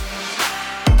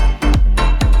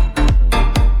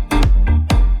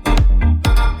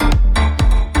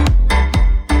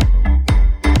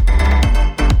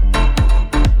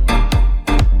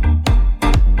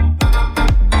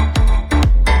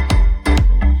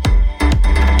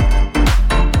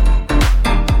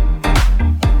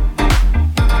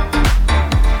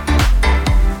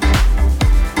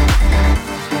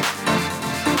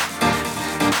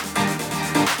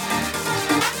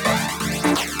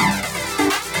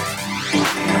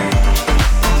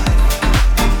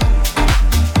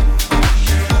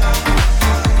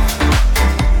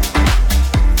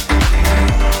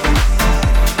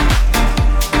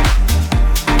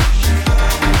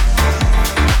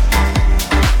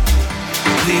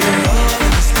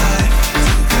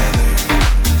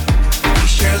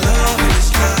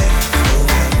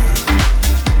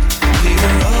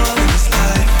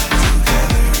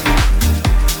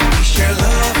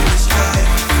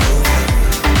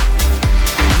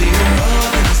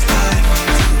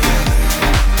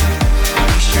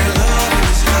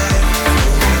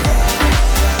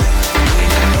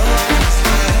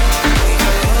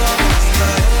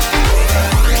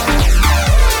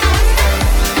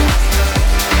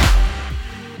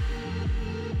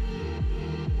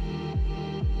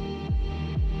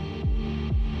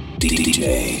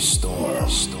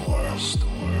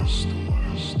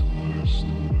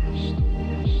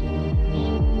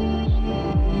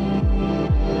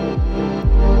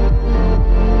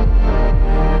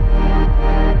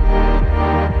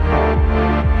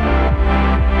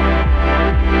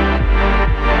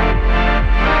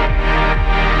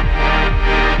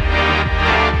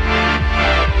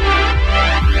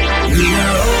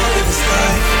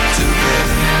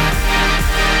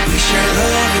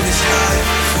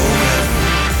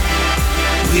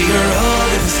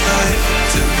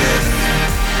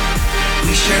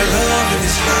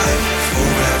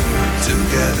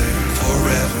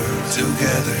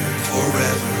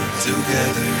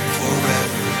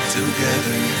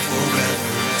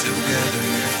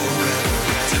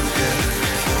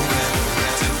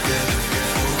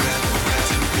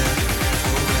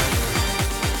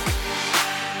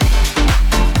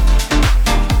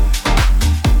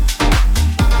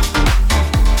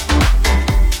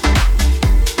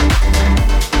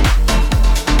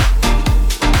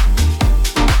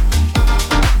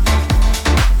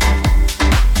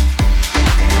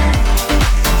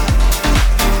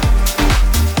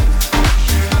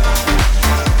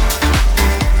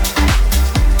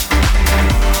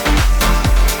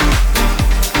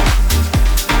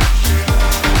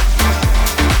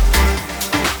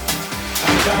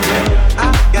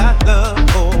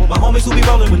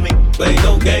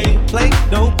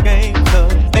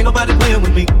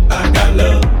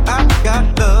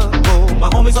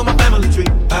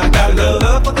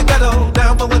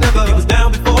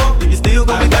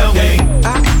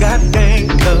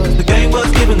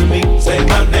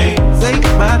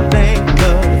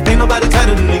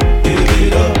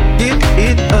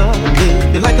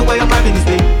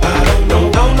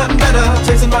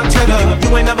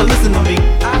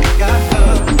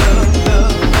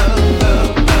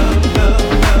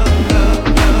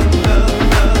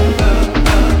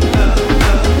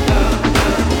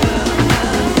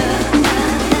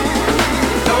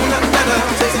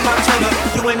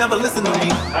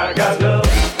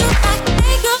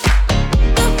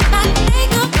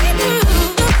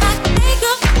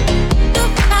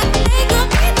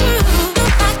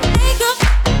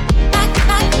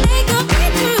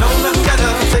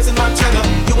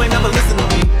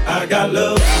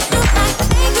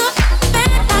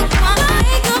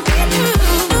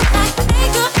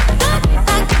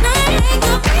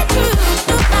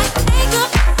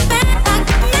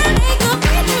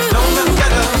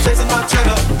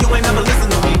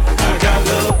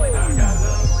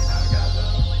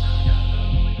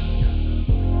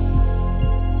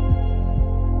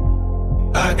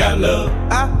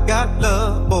 I got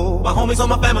love for my homies on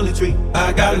my family tree.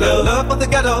 I got love for the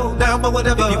ghetto, down for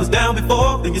whatever. If you was down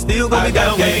before, then you still gonna be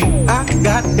down. Game. I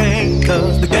got game,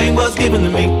 cause the game was given to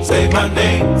me. Say my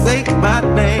name,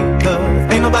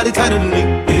 cause ain't nobody tighter than me.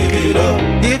 Give it up,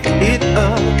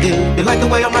 if you like the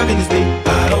way I'm rocking this beat.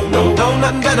 I don't know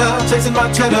nothing better, chasing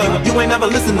my cheddar. You ain't never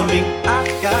listen to me. I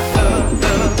got love.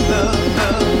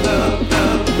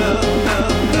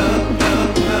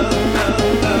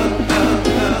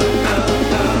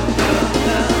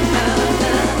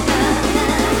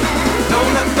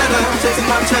 Chasing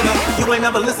my cheddar, you ain't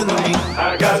never listen to me.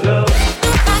 I got love.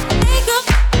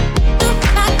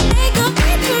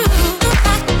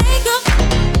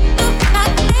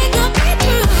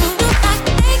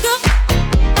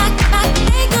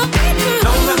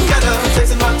 No nothing better,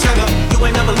 chasing my cheddar, you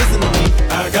ain't never listen to me.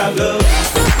 I got love.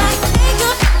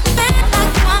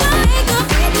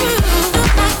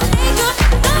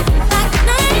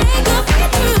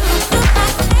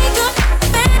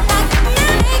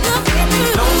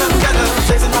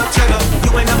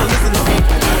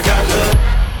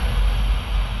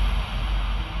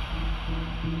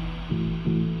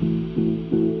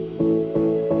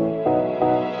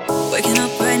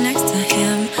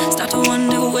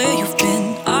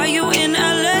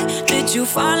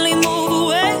 Finally move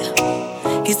away.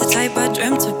 He's the type I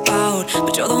dreamt about,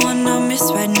 but you're the one I miss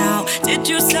right now. Did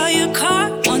you sell your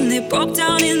car? One that broke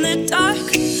down in the dark.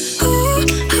 Ooh,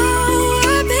 oh,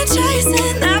 I've been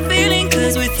chasing that feeling,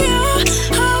 cause with you,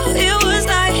 oh, it was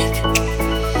like,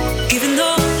 even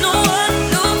though no one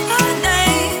knew our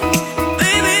names,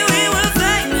 baby, we were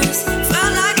famous.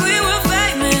 Felt like we were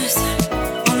famous.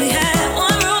 Only had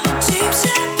one room and cheap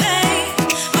champagne,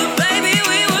 but baby,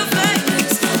 we were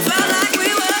famous. Felt like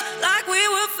we were famous. Like we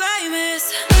were famous.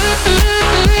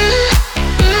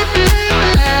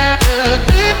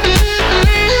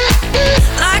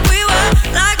 Like we were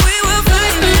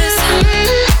famous.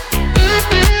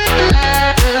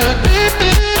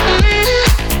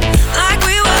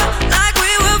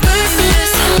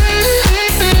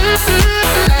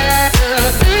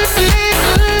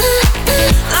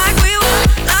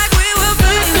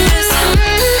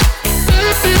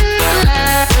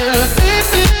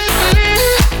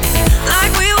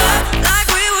 Like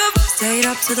we were famous. Stayed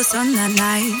up to the sun that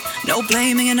night. No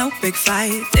blaming and no big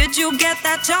fight. Did you get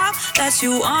that job that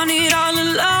you wanted all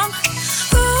along?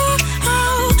 Ooh,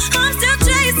 oh, I'm still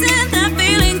chasing that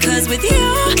feeling, cause with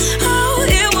you, oh,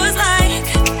 it was like,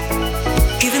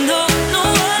 even though no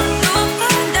one knew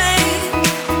our name,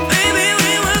 baby,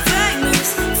 we were famous.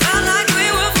 Felt like we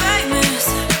were famous.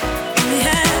 Only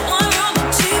had one room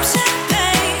and cheap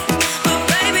champagne, but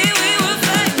baby, we were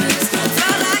famous.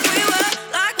 Felt like we were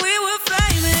famous. Like we were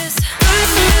famous.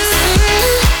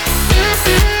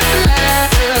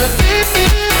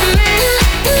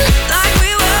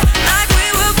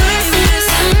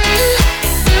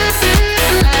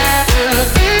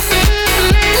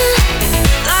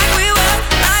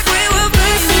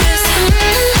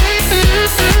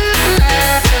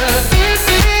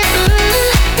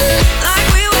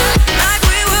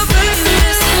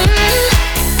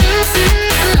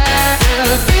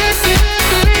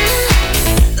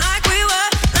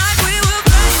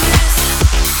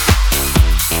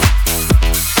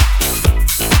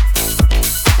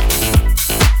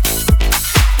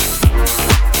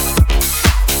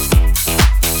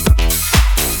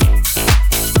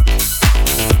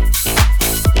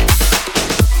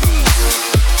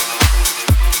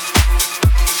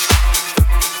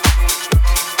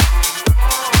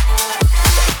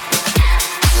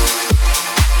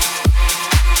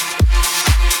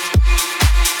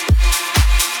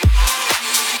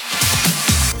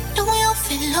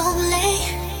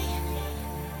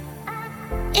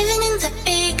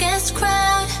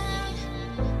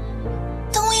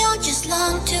 just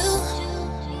long to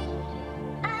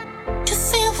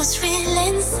feel what's real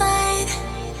inside.